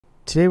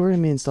Today we're going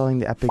to be installing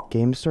the Epic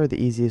Game Store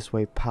the easiest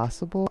way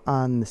possible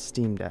on the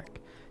Steam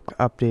Deck.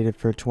 Updated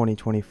for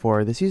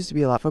 2024. This used to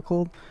be a lot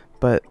difficult,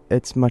 but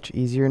it's much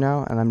easier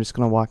now, and I'm just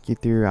going to walk you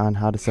through on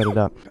how to set it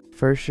up.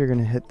 First, you're going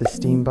to hit the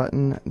Steam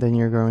button, then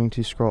you're going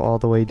to scroll all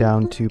the way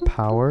down to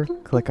Power,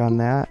 click on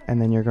that, and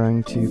then you're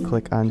going to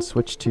click on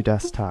Switch to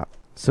Desktop.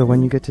 So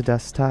when you get to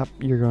desktop,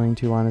 you're going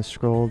to want to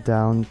scroll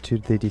down to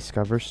the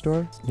Discover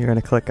Store. You're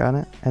going to click on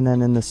it, and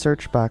then in the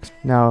search box,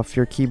 now if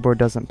your keyboard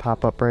doesn't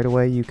pop up right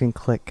away, you can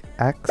click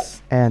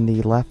X and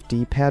the left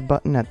D-pad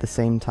button at the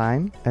same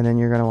time, and then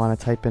you're going to want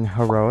to type in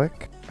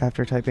Heroic.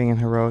 After typing in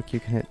Heroic, you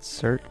can hit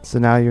search. So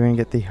now you're going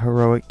to get the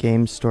Heroic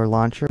Game Store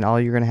launcher, and all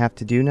you're going to have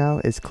to do now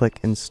is click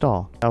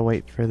install. I'll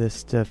wait for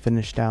this to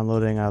finish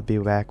downloading. I'll be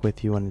back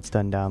with you when it's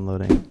done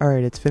downloading.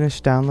 Alright, it's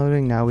finished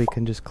downloading. Now we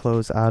can just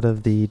close out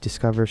of the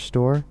Discover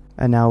Store,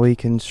 and now we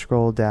can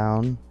scroll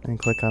down and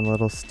click on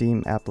little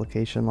Steam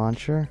application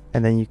launcher,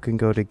 and then you can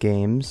go to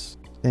games,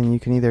 and you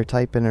can either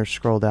type in or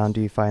scroll down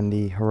till you find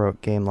the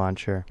Heroic Game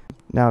Launcher.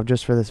 Now,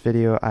 just for this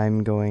video,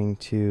 I'm going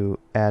to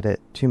add it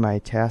to my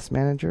task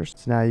manager.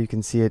 So now you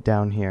can see it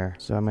down here.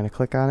 So I'm going to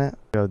click on it,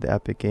 go to the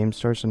Epic Game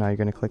Store. So now you're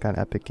going to click on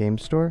Epic Game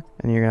Store,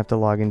 and you're going to have to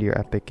log into your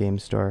Epic Game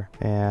Store.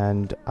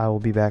 And I will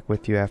be back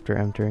with you after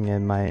entering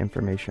in my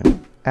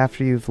information.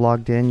 After you've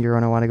logged in, you're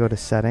going to want to go to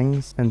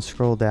Settings and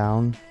scroll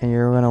down, and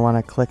you're going to want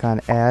to click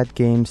on Add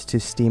Games to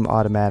Steam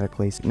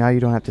Automatically. So now you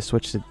don't have to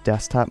switch to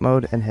desktop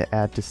mode and hit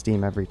Add to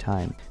Steam every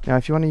time. Now,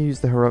 if you want to use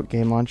the Heroic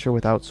Game Launcher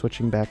without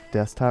switching back to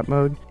desktop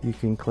mode, you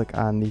can click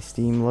on the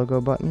Steam logo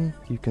button.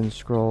 You can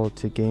scroll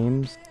to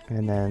Games,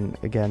 and then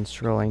again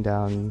scrolling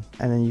down,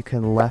 and then you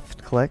can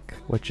left click,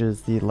 which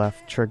is the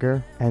left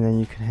trigger, and then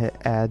you can hit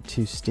Add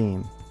to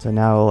Steam. So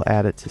now we'll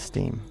add it to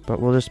Steam. But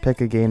we'll just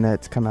pick a game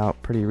that's come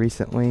out pretty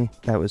recently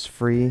that was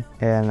free,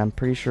 and I'm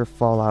pretty sure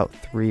Fallout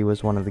 3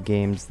 was one of the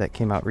games that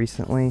came out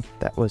recently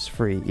that was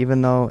free.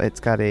 Even though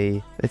it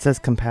says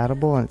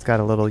compatible and it's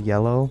got a little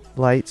yellow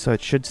light, so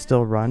it should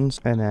still run.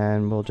 And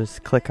then we'll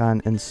just click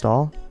on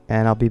install,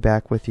 and I'll be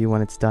back with you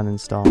when it's done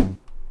installing.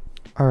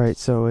 Alright,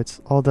 so it's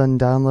all done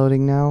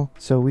downloading now,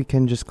 so we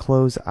can just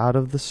close out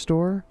of the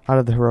store, out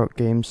of the Heroic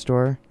Game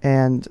Store,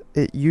 and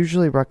it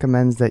usually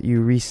recommends that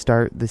you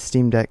restart the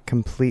Steam Deck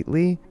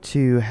completely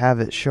to have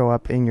it show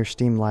up in your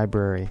Steam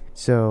library.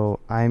 So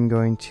I'm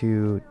going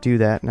to do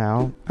that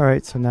now.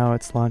 Alright, so now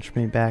it's launched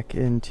me back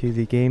into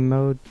the game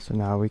mode. So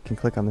now we can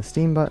click on the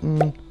Steam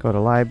button, go to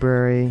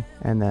library,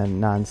 and then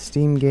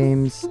non-Steam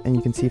games, and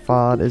you can see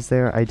Fallout is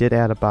there. I did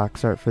add a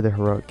box art for the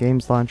Heroic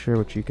Games Launcher,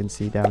 which you can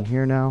see down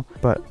here now,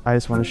 but I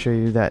just want to show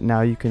you that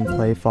now you can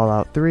play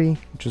Fallout 3,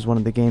 which is one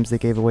of the games they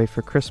gave away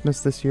for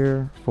Christmas this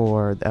year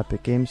for the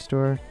Epic Game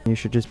Store. You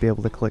should just be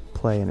able to click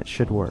play and it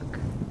should work.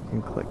 You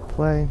can click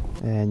play,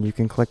 and you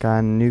can click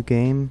on new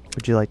game.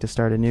 Would you like to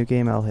start a new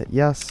game? I'll hit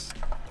yes.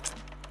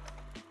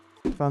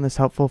 Found this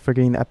helpful for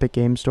getting the Epic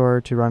Game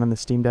Store to run on the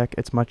Steam Deck.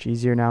 It's much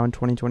easier now in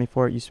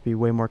 2024. It used to be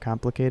way more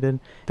complicated.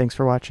 Thanks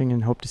for watching,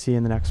 and hope to see you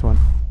in the next one.